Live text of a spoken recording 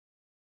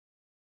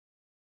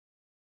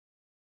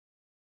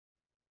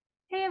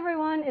Hey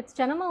everyone, it's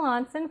Jenna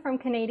Melanson from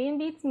Canadian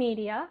Beats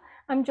Media.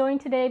 I'm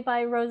joined today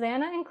by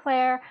Rosanna and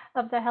Clare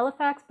of the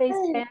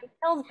Halifax-based band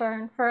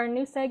Hillsburn for our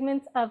new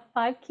segments of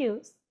 5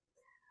 Qs.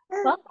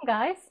 Welcome,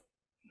 guys.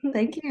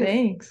 Thank you.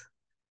 Thanks.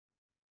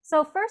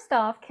 So first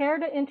off, care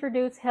to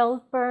introduce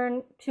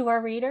Hillsburn to our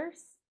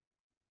readers?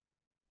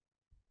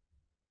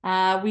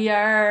 We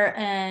are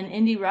an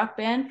indie rock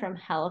band from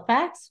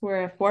Halifax.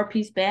 We're a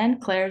four-piece band.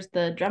 Claire's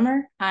the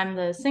drummer, I'm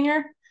the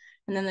singer,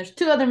 and then there's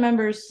two other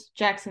members,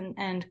 Jackson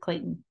and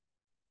Clayton.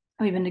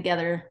 We've been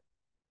together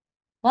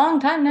a long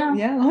time now.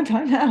 Yeah, a long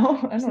time now.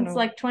 I don't Since know.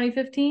 like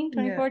 2015,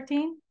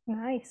 2014.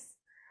 Nice.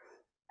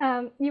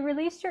 You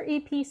released your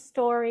EP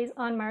Stories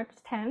on March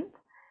 10th.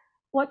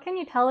 What can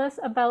you tell us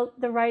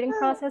about the writing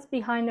process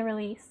behind the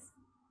release?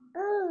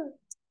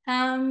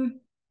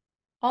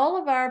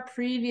 All of our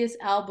previous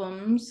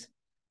albums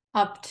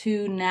up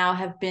to now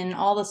have been,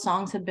 all the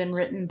songs have been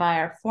written by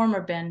our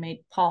former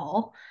bandmate,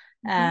 Paul.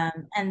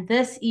 And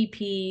this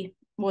EP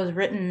was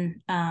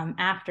written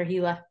after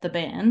he left the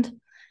band.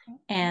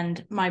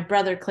 And my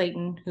brother,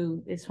 Clayton,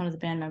 who is one of the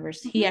band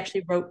members, he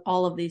actually wrote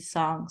all of these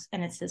songs.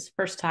 And it's his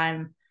first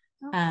time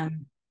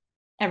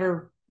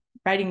ever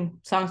writing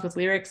songs with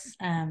lyrics.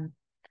 And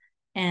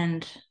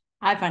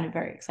I find it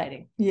very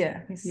exciting.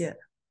 Yeah. It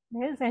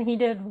is, and he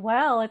did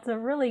well. It's a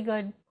really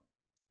good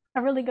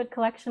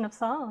collection of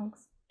songs.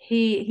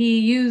 He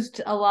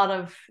used a lot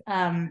of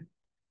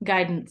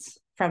guidance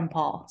from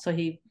Paul, so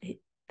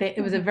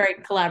it was a very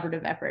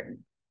collaborative effort.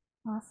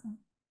 Awesome.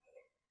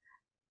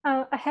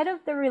 Ahead of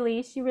the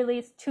release, you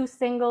released 2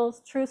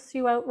 singles, Truths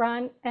You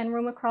Outrun and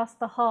Room Across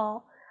the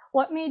Hall.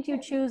 What made you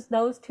choose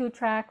those 2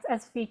 tracks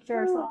as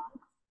feature songs?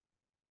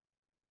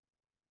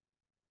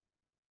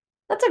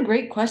 That's a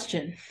great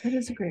question. That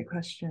is a great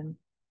question.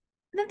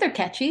 I think they're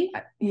catchy.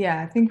 Yeah,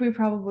 I think we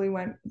probably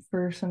went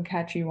for some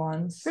catchy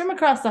ones. Room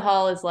Across the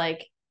Hall is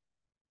like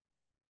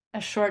a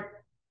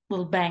short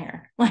little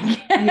banger. Like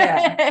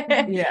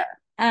yeah.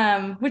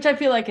 Which I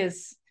feel like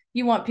is,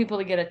 you want people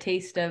to get a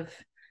taste of,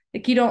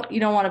 like, you don't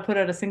want to put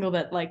out a single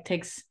that like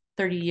takes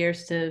 30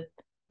 years to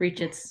reach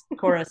its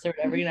chorus or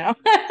whatever, Yeah,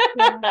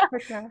 for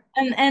sure.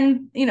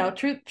 And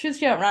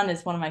Truth You Outrun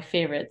is one of my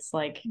favorites.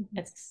 Like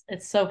it's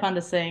so fun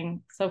to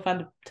sing, so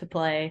fun to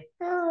play.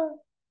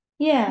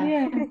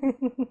 Yeah.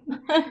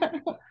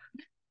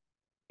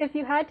 If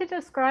you had to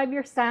describe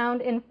your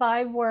sound in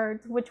 5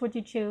 words, which would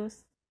you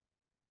choose?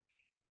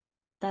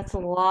 That's a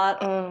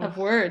lot of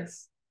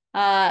words.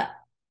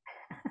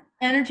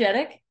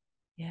 Energetic.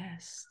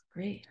 Yes,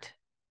 great.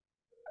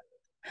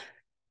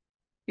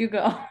 You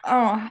go.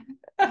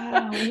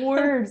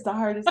 Words, the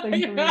hardest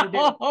thing for me to do.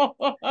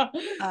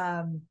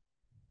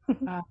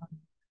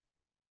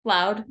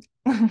 Loud.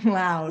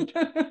 Loud.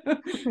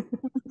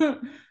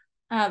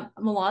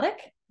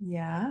 Melodic.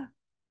 Yeah.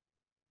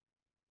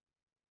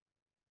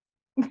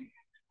 Come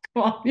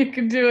on, you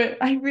can do it.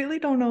 I really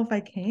don't know if I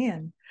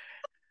can.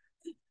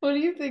 What do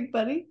you think,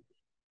 buddy?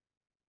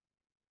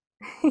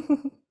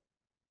 Well,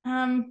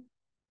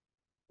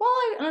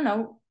 I don't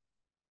know.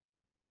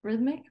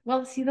 Rhythmic?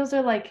 Well, see, those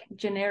are like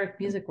generic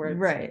music words.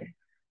 Right.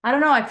 I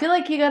don't know. I feel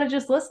like you got to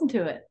just listen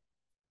to it.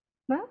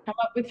 Well, come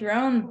up with your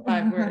own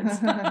 5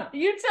 words.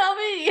 You tell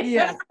me.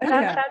 Yeah.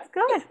 That's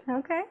good.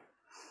 Okay.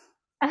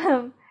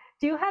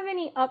 Do you have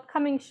any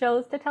upcoming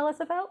shows to tell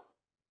us about?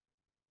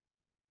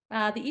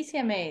 The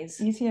ECMAs.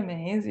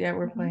 ECMAs, yeah,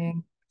 we're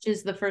playing. Which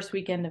is the first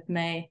weekend of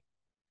May.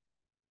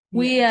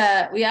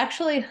 Yes. We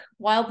actually,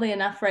 wildly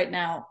enough, right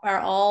now are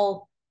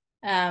all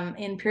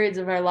in periods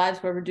of our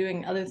lives where we're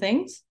doing other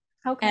things.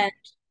 Okay. And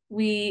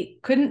we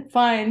couldn't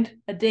find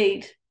a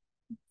date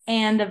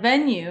and a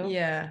venue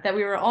that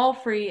we were all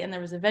free, and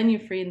there was a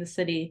venue free in the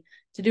city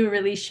to do a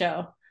release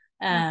show,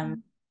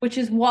 which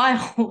is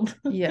wild.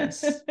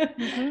 Yes.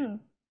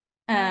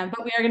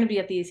 But we are going to be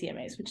at the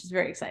ECMAs, which is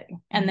very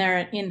exciting, and they're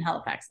in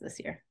Halifax this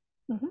year.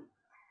 Okay.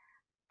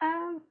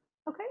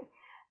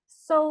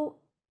 So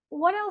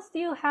what else do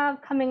you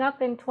have coming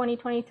up in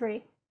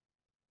 2023?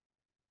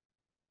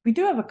 We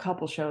do have a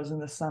couple shows in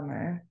the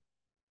summer.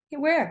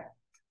 Where?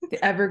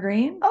 The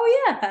Evergreen.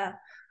 Oh yeah.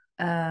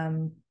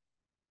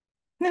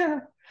 Yeah.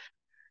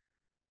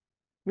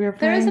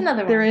 There is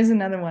another one. There is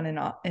another one in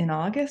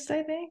August,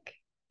 I think.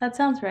 That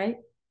sounds right.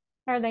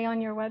 Are they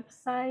on your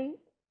website?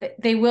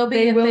 They will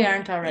be if they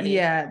aren't already.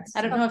 Yeah.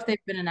 I don't know if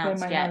they've been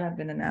announced yet. They might not have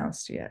been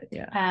announced yet.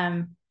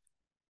 Yeah.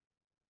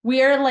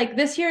 We are like,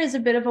 this year is a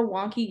bit of a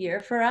wonky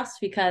year for us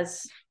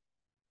because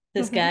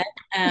this guy.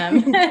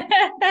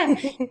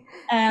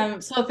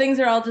 So things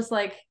are all just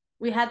like,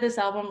 we had this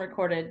album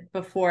recorded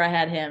before I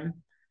had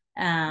him.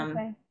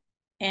 And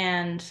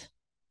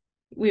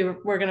we're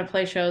going to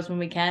play shows when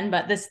we can,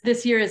 but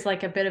this year is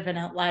like a bit of an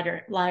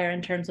outlier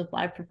in terms of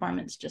live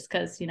performance, just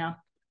because,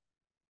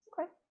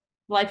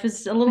 life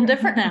is a little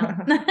different now.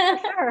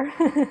 Sure.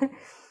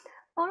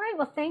 All right.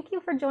 Well, thank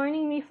you for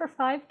joining me for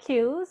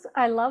 5Qs.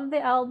 I love the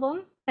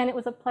album, and it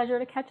was a pleasure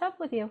to catch up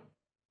with you.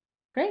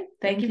 Great.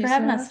 Thank you for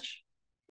having us.